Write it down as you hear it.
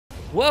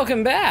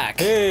Welcome back!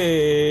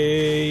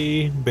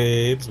 Hey,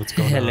 babes, what's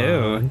going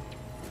Hello. on?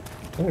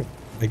 Oh,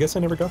 I guess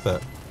I never got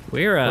that.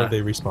 We're Or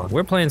they respawn.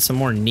 we're playing some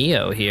more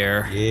Nioh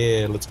here.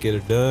 Yeah, let's get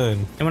it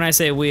done. And when I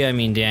say we, I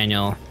mean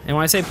Daniel. And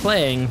when I say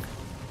playing,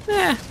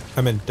 I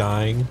meant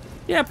dying.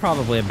 yeah,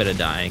 probably a bit of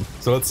dying.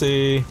 So let's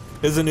see.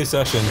 This is a new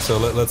session, so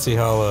let's see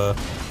how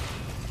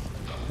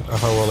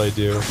well I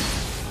do.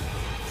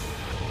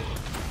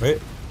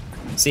 Wait.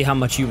 See how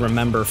much you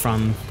remember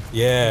from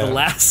Yeah. the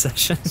last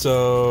session.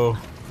 So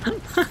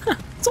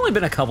It's only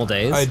been a couple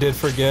days. I did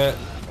forget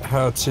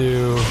how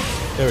to.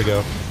 There we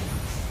go.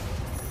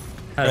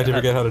 I did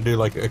forget how to do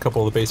like a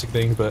couple of the basic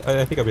things, but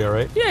I think I'll be all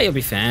right. Yeah, you'll be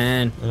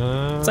fine.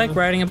 It's like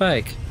riding a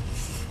bike.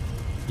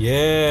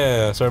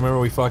 Yeah. So I remember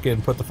we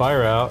fucking put the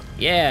fire out.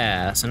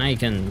 Yeah, so now you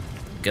can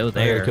go I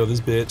there. gotta kill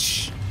this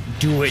bitch.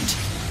 Do it.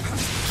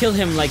 Kill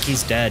him like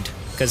he's dead,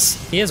 because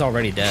he is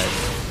already dead.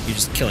 You're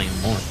just killing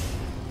him more.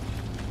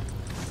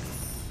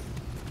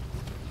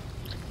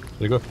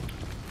 There you go.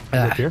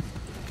 Up here?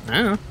 I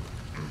don't know.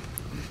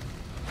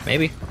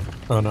 Maybe.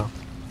 Oh no.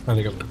 I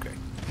think I'm okay.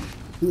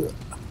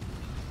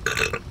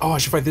 Oh, I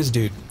should fight this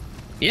dude.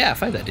 Yeah,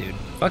 fight that dude.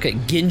 Fuck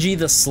it, Genji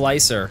the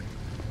Slicer.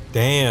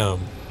 Damn.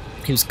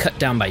 He was cut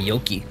down by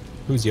Yoki.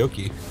 Who's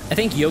Yoki? I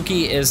think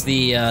Yoki is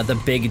the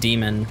big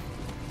demon.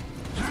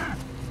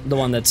 The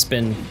one that's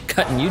been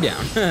cutting you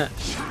down.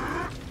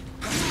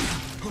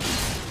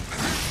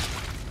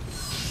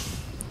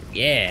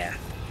 Yeah.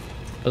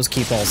 Those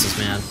key pulses,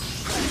 man.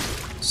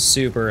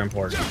 Super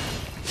important.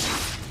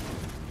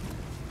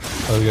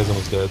 Oh, the guy's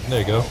almost dead. There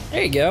you go.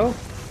 There you go.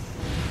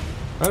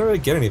 I don't really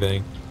get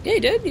anything. Yeah, you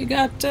did. You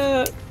got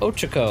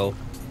Ochako.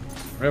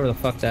 Whatever the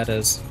fuck that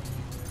is.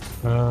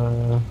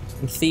 And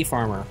Thief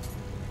Armor.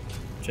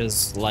 Which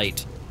is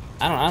light.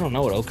 I don't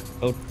know what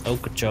Ochako.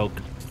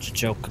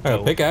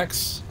 Oh,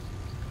 pickaxe.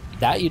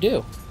 That you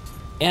do.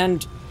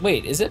 And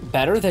wait, is it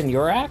better than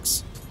your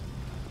axe?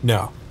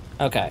 No.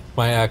 Okay.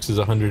 My axe is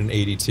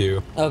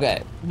 182.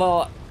 Okay.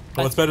 Well,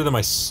 it's better than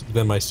my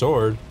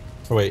sword.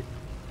 Oh wait.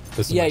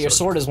 This is yeah, my your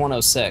sword is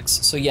 106.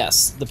 So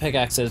yes, the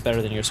pickaxe is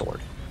better than your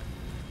sword.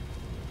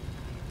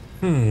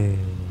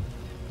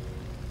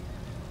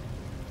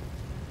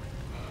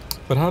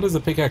 But how does the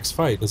pickaxe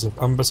fight?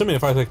 I'm assuming it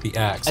fights like the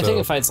axe. I think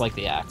it fights like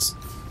the axe.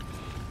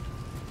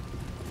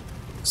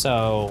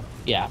 So,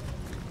 yeah.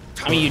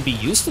 I mean, you'd be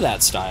used to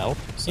that style.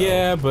 So.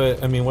 Yeah,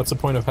 but I mean, what's the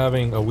point of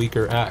having a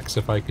weaker axe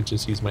if I could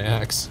just use my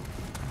axe?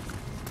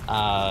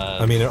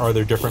 I mean, are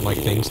there different like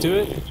things to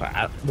it?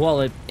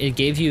 Well, it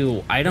gave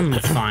you item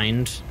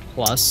find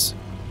plus.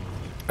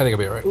 I think I'll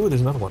be alright. Ooh, there's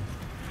another one.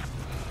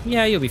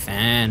 Yeah, you'll be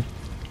fine.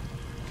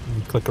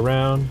 Click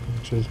around.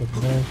 Make sure there's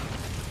nothing there.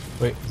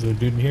 Wait, is there a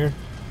dude in here?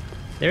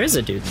 There is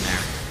a dude in there.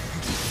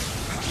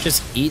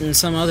 Just eating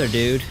some other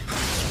dude.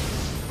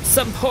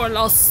 Some poor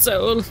lost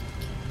soul.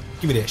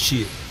 Give me that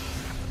shit.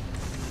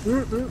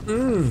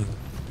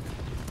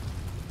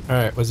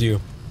 Alright, what's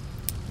you?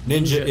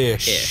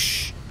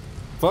 Ninja-ish.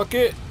 Fuck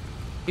it.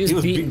 He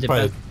was beaten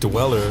by a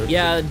dweller.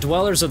 Yeah,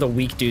 dwellers are the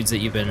weak dudes that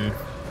you've been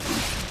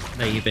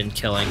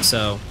killing,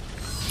 so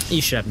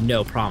you should have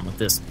no problem with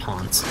this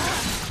Ponce.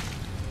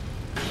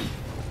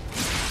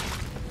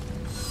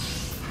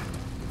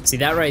 See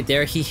that right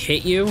there? He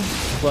hit you,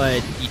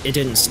 but it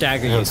didn't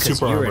stagger you because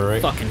you were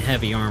in fucking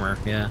heavy armor.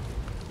 Yeah.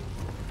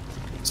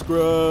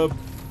 Scrub.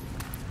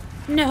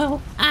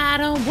 No, I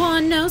don't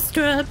want no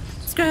scrub.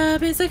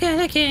 Scrub is a guy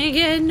that can't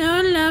get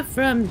no love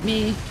from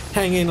me.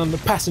 Hanging on the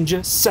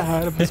passenger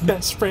side of his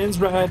best friend's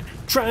ride,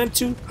 trying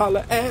to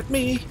holler at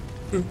me.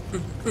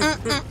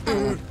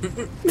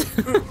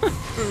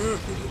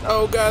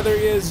 Oh god, there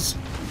he is.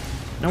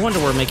 No wonder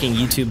we're making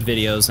YouTube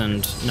videos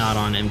and not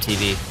on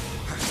MTV.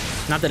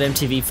 Not that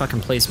MTV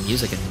fucking plays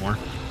music anymore.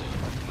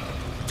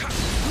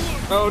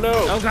 Oh no!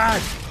 Oh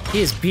god! He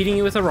is beating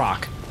you with a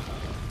rock.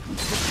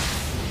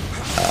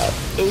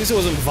 At least it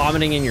wasn't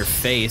vomiting in your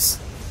face.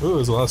 Ooh,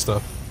 there's a lot of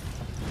stuff.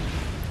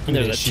 And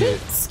there's a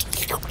chest.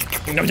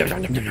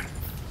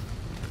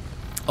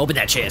 Open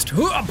that chest.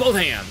 Both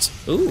hands.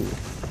 Ooh.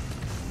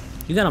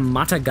 You got a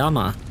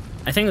Matagama.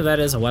 I think that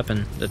is a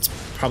weapon that's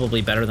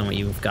probably better than what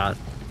you've got.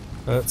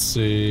 Let's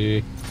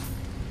see.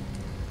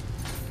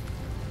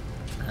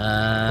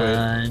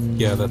 Wait.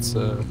 Yeah, that's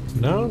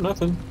no,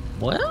 nothing.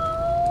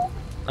 Well,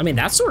 I mean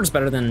that sword's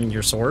better than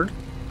your sword.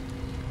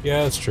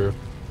 Yeah, that's true.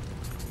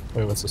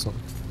 Wait, what's this one?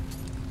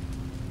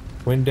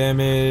 Wind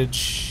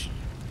damage.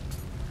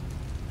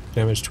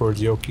 Damage towards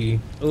Yoki.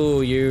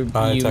 Ooh, you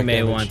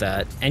may want damage.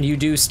 that. And you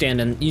do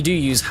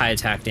use high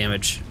attack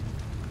damage.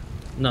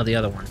 No, the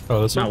other one.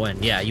 Oh, this one? Not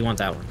wind. Yeah, you want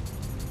that one.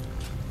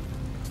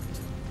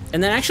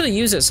 And then actually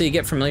use it so you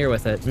get familiar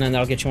with it, and then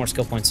that'll get you more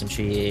skill points and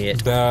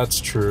shit.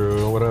 That's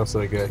true. What else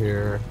did I get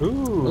here?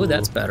 Ooh. Ooh,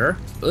 that's better.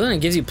 Ooh, and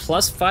it gives you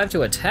 +5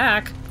 to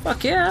attack.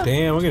 Fuck yeah.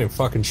 Damn, we're getting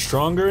fucking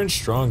stronger and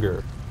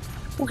stronger.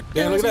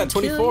 Damn, look at that,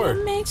 24.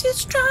 Makes you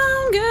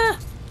stronger.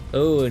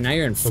 Oh, now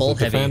you're in full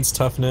heavy. Defense,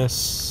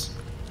 toughness.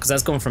 Because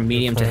that's going from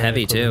medium to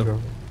heavy, too.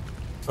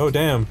 Oh,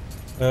 damn.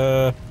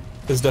 This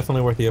is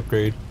definitely worth the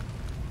upgrade.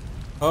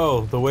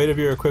 Oh, the weight of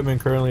your equipment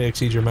currently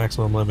exceeds your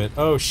maximum limit.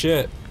 Oh,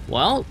 shit.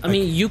 Well, I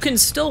mean, you can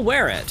still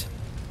wear it.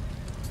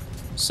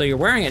 So you're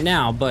wearing it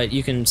now, but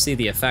you can see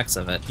the effects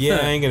of it. Yeah,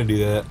 I ain't gonna do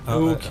that.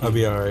 I'll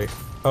be alright.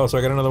 Oh, so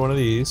I got another one of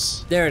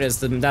these. There it is.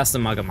 That's the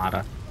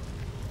Magamata.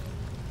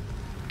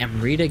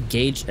 Amrita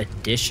Gauge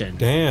Edition.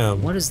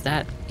 Damn. What does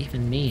that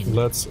even mean?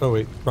 Oh,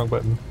 wait. Wrong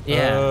button.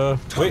 Yeah.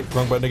 Wait.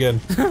 Wrong button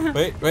again.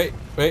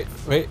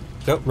 Wait.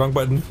 Nope, wrong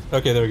button.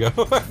 Okay, there we go.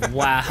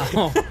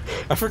 Wow.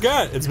 I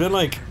forgot. It's been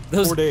like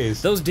 4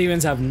 days. Those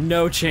demons have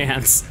no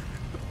chance.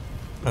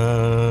 Wait.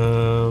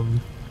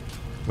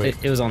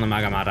 It was on the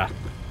Magamata.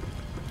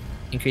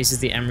 Increases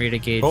the Amrita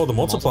Gauge. Oh, the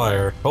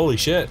multiplier. Holy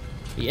shit.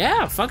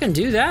 Yeah, fucking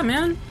do that,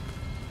 man.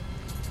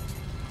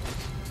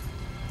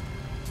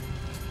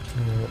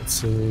 Let's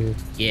see.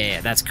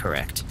 Yeah, that's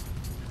correct.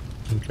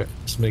 Okay,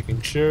 just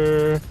making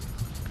sure.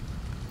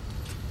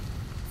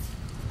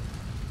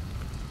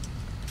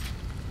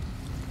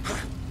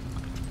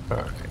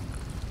 Alright.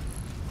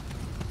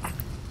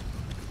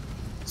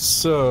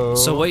 So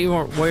where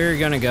you're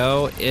gonna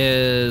go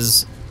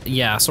is,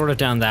 yeah, sort of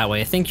down that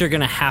way. I think you're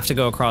gonna have to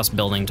go across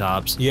building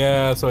tops.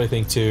 Yeah, that's what I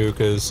think too,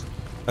 because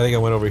I think I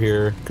went over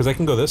here. Because I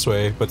can go this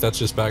way, but that's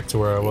just back to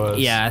where I was.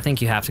 Yeah, I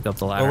think you have to go up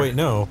the ladder. Oh wait,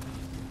 no.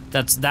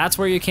 That's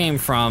where you came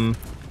from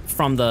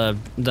the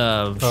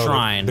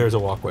shrine. There's a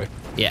walkway.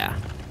 Yeah.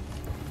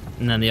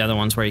 And then the other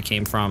one's where you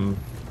came from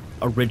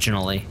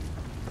originally.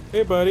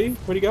 Hey buddy,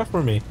 what do you got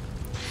for me?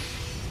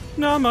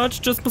 Not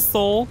much, just the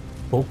soul.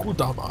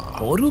 Okudama.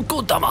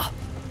 Orukudama.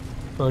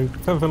 Oh, I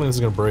have a feeling this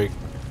is gonna break.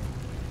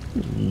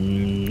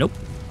 Nope.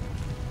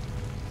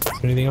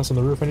 Anything else on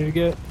the roof I need to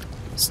get?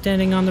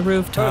 Standing on the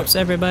rooftops,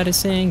 everybody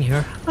sing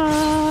your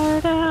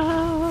heart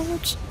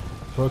out.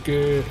 Fuck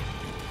it.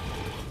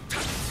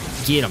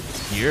 Get him.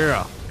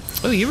 Yeah.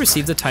 Oh, you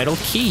received the title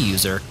Key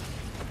User.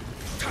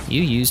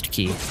 You used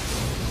Key.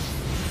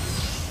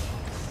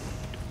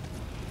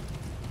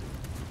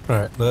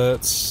 Alright,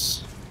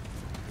 let's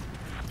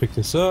pick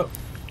this up.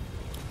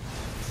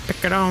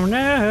 Pick it on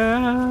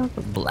up.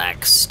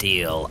 Black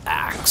Steel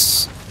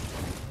Axe.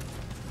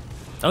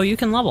 Oh, you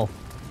can level.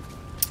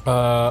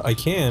 I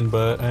can,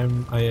 but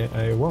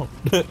I won't.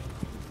 Okay.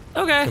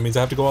 That means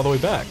I have to go all the way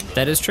back.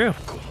 That is true.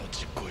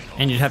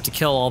 And you'd have to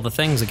kill all the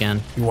things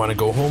again. You want to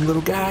go home,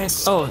 little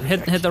guys? Oh,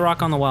 hit the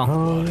rock on the well.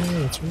 Oh, yeah,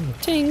 that's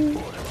right.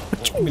 Ting.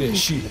 Give me that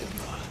shit.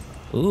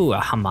 Ooh, a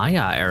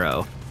Hamaya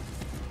arrow.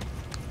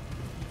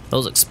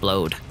 Those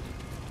explode.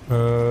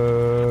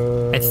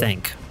 I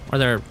think. Or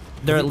they're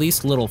at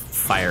least a little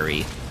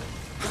fiery.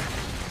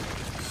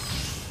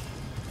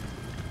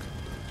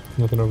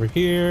 Nothing over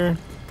here.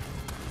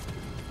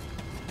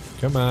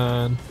 Come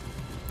on.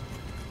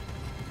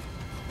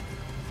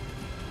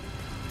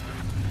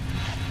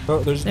 Oh,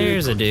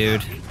 there's a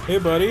dude. Hey,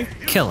 buddy.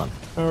 Kill him.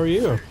 How are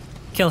you?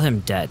 Kill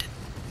him dead.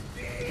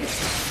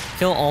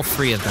 Kill all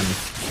three of them.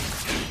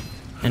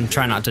 And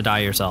try not to die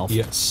yourself.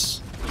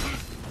 Yes.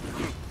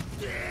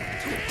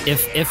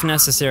 If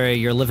necessary,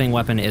 your living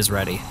weapon is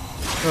ready.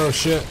 Oh,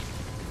 shit.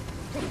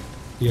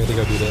 Yeah, I think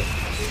I'll do that.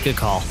 Good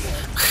call.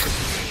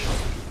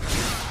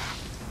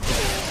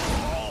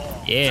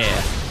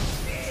 Yeah.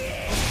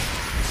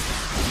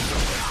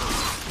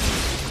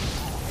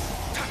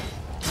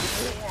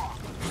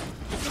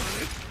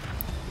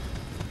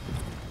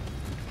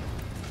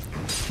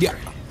 Yeah.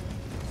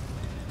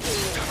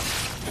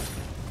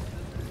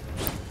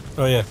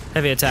 Oh, yeah.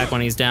 Heavy attack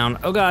when he's down.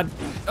 Oh, God.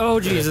 Oh,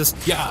 Jesus.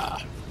 Yeah.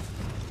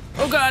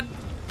 Oh, God.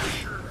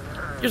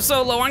 You're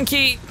so low on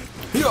ki.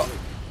 Yeah.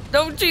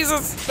 Oh,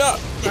 Jesus. No.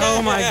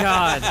 Oh, my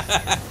God.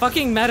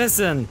 Fucking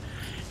medicine.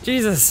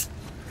 Jesus.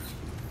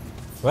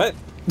 What?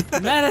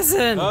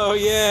 Medicine. Oh,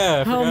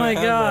 yeah. Oh, my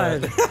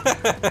God.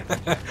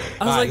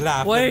 I was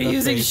like, why are you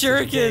using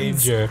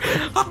shurikens?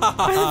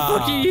 Why the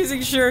fuck are you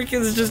using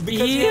shurikens just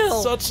because he heal?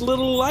 had such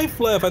little life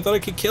left. I thought I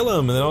could kill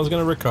him, and then I was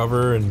gonna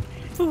recover and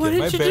But why get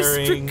my didn't you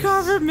bearings. just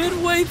recover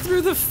midway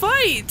through the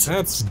fight?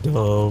 That's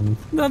dumb.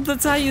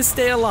 That's how you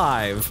stay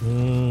alive.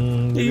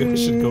 Maybe I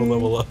should go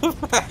level up.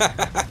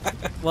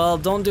 Well,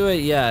 don't do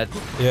it yet.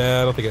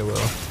 Yeah, I don't think I will.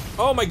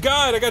 Oh my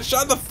god, I got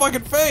shot in the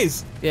fucking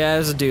face! Yeah,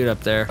 there's a dude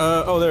up there.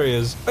 Oh, there he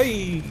is.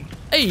 Hey!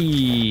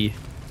 Hey!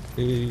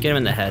 Hey. Get him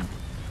in the head.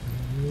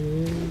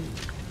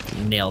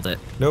 Nailed it.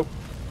 Nope.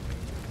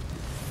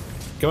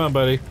 Come on,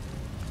 buddy.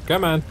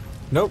 Come on.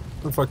 Nope.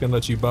 I'll fucking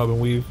let you bob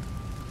and weave.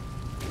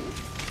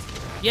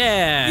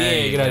 Yeah!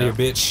 Yeah, get out of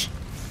here, bitch.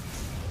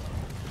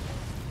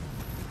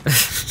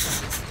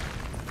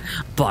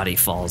 Body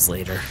falls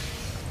later.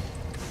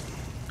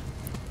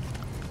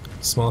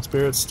 Small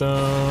spirit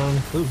stone.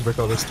 Ooh, let's break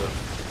all this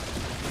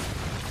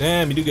stuff.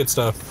 Damn, you do get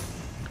stuff.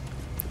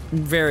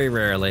 Very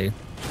rarely.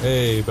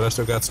 Hey, but I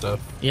still got stuff.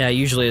 Yeah,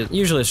 usually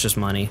it's just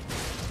money.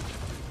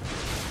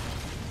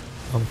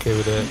 I'm okay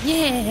with that.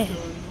 Yeah!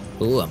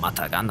 Ooh, a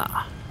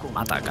matagana.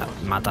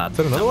 Mata. Is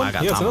that another one?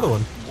 Yeah, it's another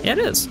one. Yeah, it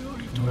is.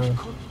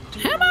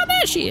 How about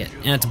that shit?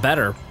 And it's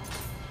better.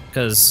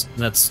 Because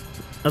that's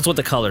what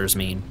the colors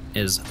mean,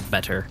 is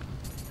better.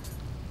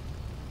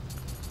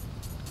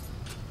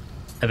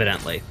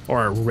 Evidently.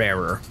 Or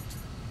rarer.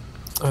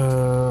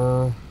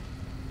 I'm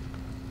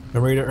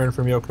ready to earn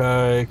from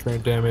yokai.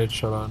 Current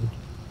damage. Hold on.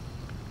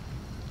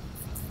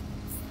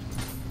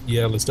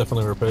 Yeah, let's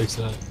definitely replace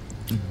that.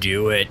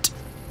 Do it.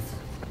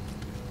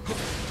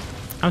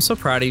 I'm so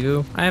proud of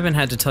you. I haven't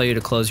had to tell you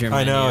to close your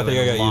menu. I know, I think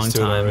I got used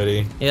to it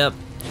already. Yep.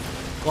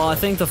 Well, I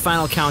think the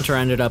final counter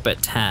ended up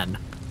at 10,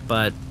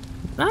 but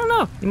I don't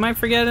know. You might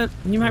forget it.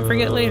 You might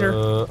forget later. I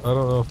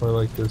don't know if I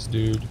like this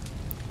dude.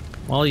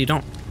 Well, you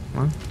don't.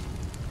 Well,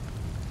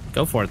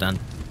 go for it then.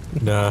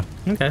 Nah.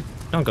 Okay.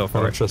 Don't go for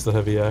I it. don't trust the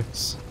heavy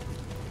axe.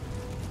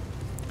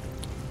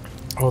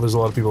 Oh, there's a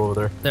lot of people over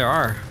there. There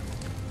are.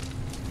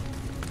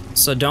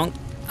 So don't.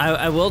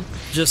 I will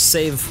just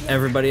save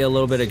everybody a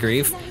little bit of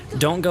grief.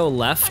 Don't go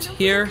left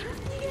here,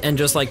 and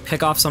just like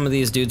pick off some of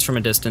these dudes from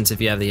a distance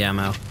if you have the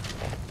ammo.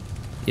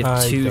 You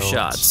have two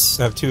shots.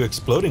 I have 2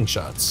 exploding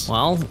shots.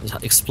 Well,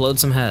 explode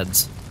some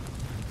heads.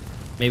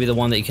 Maybe the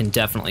one that you can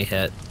definitely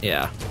hit.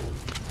 Yeah.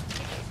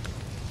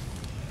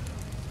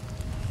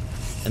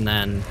 And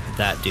then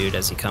that dude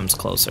as he comes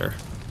closer.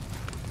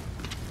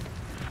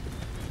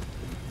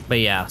 But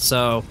yeah,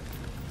 so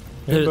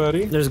Hey,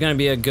 buddy. there's gonna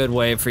be a good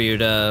way for you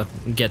to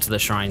get to the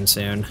shrine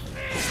soon.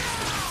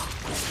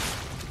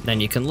 Then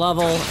you can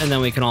level, and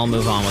then we can all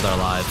move on with our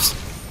lives.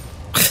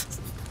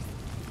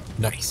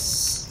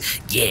 Nice.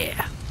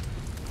 Yeah.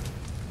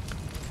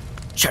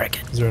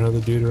 Shuriken. Is there another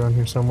dude around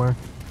here somewhere?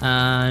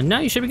 No,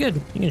 you should be good.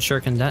 You can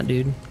shuriken that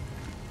dude.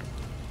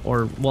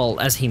 Or, well,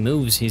 as he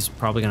moves, he's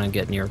probably gonna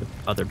get near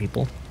other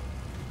people.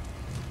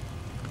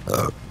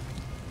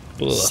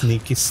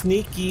 Sneaky,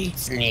 sneaky.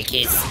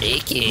 Sneaky,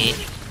 sneaky.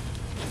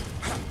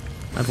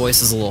 My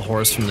voice is a little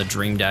hoarse from the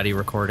Dream Daddy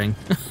recording.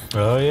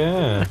 Oh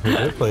yeah, we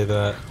did play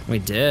that. We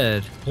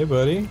did. Hey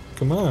buddy,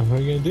 come on, what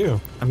are you gonna do?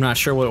 I'm not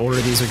sure what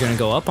order these are gonna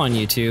go up on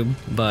YouTube,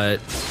 but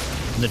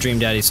the Dream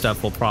Daddy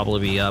stuff will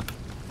probably be up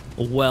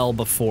well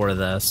before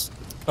this.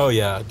 Oh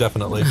yeah,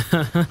 definitely.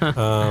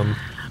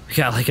 We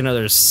got like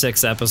another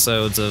 6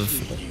 episodes of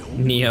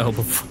Nioh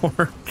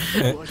before.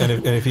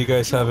 and if you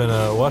guys haven't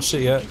watched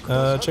it yet,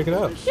 check it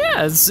out.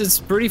 Yeah, it's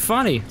pretty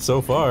funny.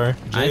 So far,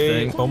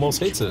 Jay think. almost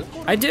hates it.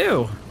 I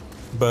do.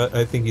 But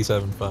I think he's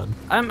having fun.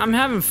 I'm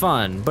having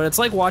fun, but it's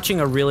like watching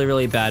a really,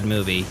 really bad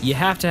movie. You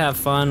have to have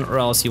fun or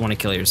else you want to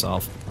kill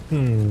yourself.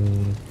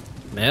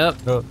 Yep.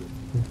 Oh,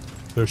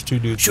 there's 2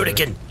 dudes.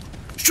 Shuriken!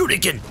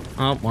 Shuriken!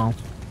 Oh, well.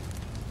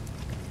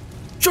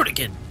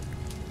 Shuriken!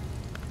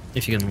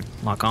 If you can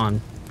lock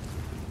on.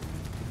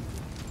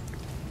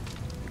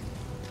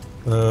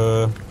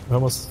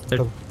 Almost.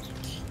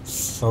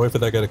 I'll wait for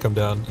that guy to come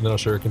down, and then I'll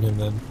shuriken him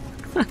then.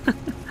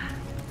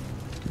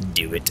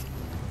 Do it.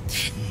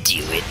 Do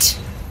it.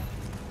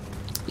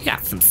 You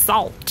got some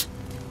salt.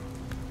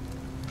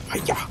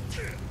 Hi-ya.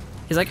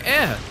 He's like,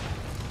 eh.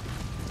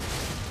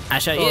 I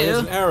shot Oh, he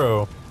has you. an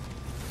arrow.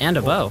 And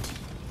a bow.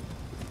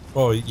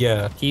 Oh,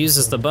 yeah. He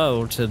uses the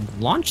bow to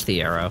launch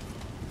the arrow.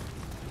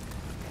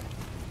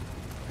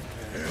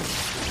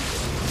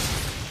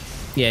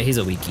 Yeah, he's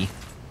a weakie.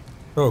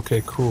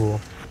 Okay, cool.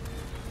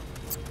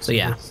 So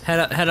yeah,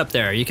 head up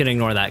there. You can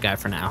ignore that guy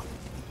for now.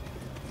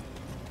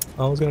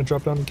 I was gonna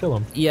drop down and kill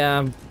him.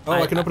 Yeah. Oh,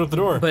 I can open up the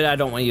door. But I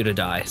don't want you to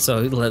die.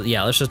 So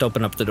yeah, let's just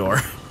open up the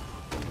door.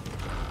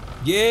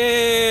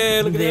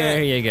 Yeah, look at that.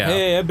 There you go.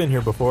 Hey, I've been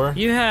here before.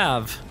 You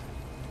have.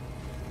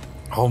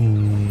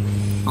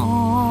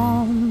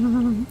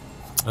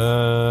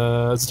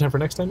 Is it time for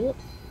next time yet?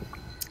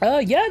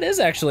 Yeah, it is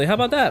actually. How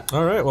about that?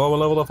 All right. Well, we'll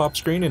level up off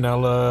screen, and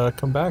I'll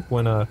come back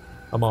when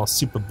I'm all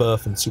super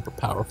buff and super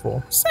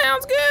powerful.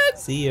 Sounds good.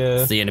 See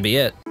ya. See you in a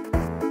bit.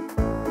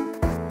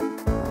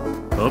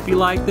 Hope you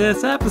liked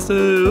this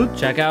episode.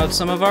 Check out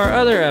some of our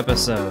other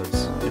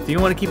episodes. If you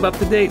want to keep up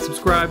to date,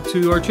 subscribe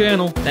to our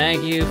channel.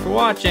 Thank you for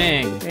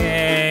watching.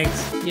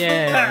 Thanks.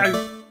 Yeah.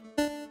 Ah.